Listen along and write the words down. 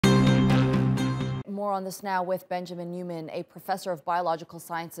more on this now with Benjamin Neuman, a professor of biological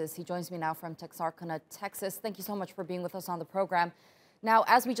sciences. He joins me now from Texarkana, Texas. Thank you so much for being with us on the program. Now,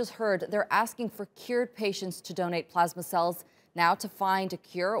 as we just heard, they're asking for cured patients to donate plasma cells now to find a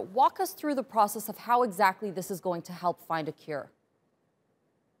cure. Walk us through the process of how exactly this is going to help find a cure.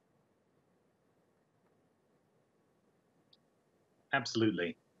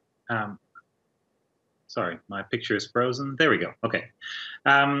 Absolutely. Sorry, my picture is frozen. There we go. Okay.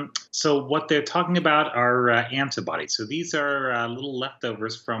 So what they're talking about are antibodies. So these are little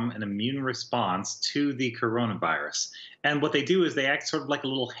leftovers from an immune response to the coronavirus. And what they do is they act sort of like a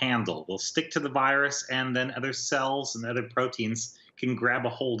little handle. They'll stick to the virus, and then other cells and other proteins can grab a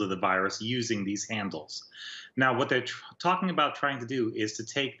hold of the virus using these handles. Now, what they're talking about trying to do is to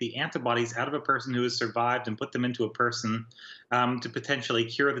take the antibodies out of a person who has survived and put them into a person to potentially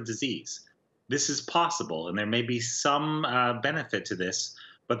cure the disease. This is possible, and there may be some benefit to this,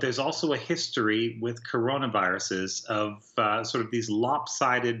 but there's also a history with coronaviruses of sort of these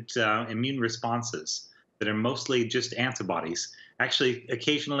lopsided immune responses that are mostly just antibodies, actually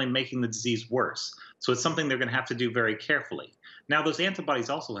occasionally making the disease worse. So it's something they're going to have to do very carefully. Now, those antibodies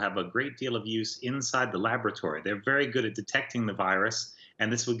also have a great deal of use inside the laboratory. They're very good at detecting the virus,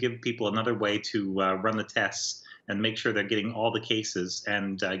 and this will give people another way to run the tests and make sure they're getting all the cases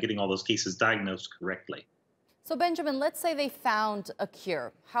and getting all those cases diagnosed correctly. So, Benjamin, let's say they found a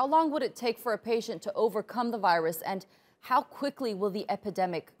cure. How long would it take for a patient to overcome the virus, and how quickly will the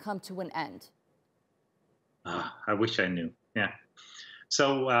epidemic come to an end? I wish I knew. Yeah.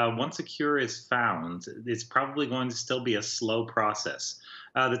 So once a cure is found, it's probably going to still be a slow process.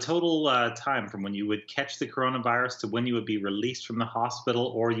 The total time from when you would catch the coronavirus to when you would be released from the hospital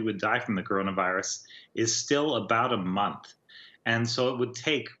or you would die from the coronavirus is still about a month. And so it would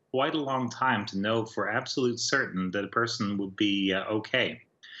take quite a long time to know for absolute certain that a person would be okay.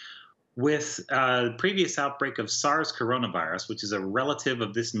 With the previous outbreak of SARS coronavirus, which is a relative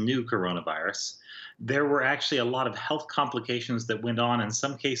of this new coronavirus, there were actually a lot of health complications that went on in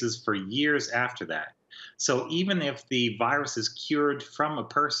some cases for years after that. So even if the virus is cured from a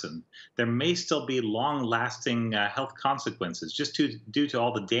person, there may still be long-lasting health consequences just due to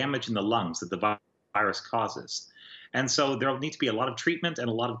all the damage in the lungs that the virus causes. And so there'll need to be a lot of treatment and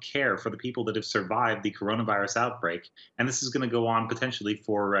a lot of care for the people that have survived the coronavirus outbreak. And this is going to go on potentially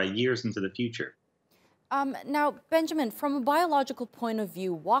for years into the future. Now, Benjamin, from a biological point of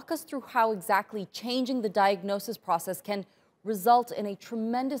view, walk us through how exactly changing the diagnosis process can result in a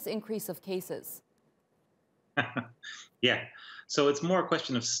tremendous increase of cases. Yeah. So it's more a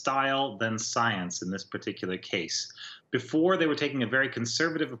question of style than science in this particular case. Before, they were taking a very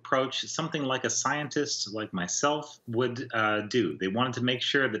conservative approach, something like a scientist like myself would do. They wanted to make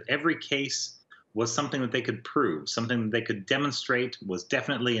sure that every case was something that they could prove, something that they could demonstrate was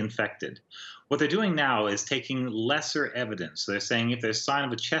definitely infected. What they're doing now is taking lesser evidence. So they're saying if there's sign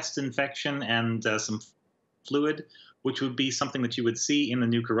of a chest infection and some fluid, which would be something that you would see in the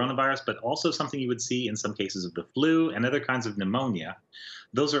new coronavirus, but also something you would see in some cases of the flu and other kinds of pneumonia,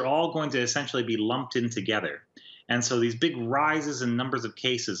 those are all going to essentially be lumped in together. And so these big rises in numbers of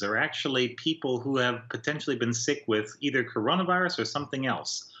cases are actually people who have potentially been sick with either coronavirus or something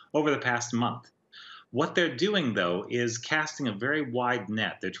else over the past month. What they're doing, though, is casting a very wide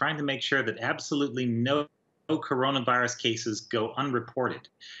net. They're trying to make sure that absolutely no coronavirus cases go unreported.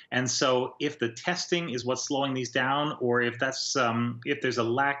 And so if the testing is what's slowing these down, or if there's a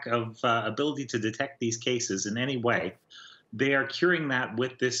lack of ability to detect these cases in any way, they are curing that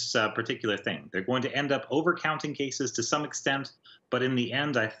with this particular thing. They're going to end up overcounting cases to some extent, but in the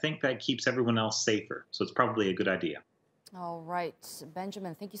end, I think that keeps everyone else safer. So it's probably a good idea. All right,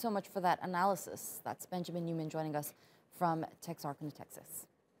 Benjamin, thank you so much for that analysis. That's Benjamin Neuman joining us from Texarkana, Texas.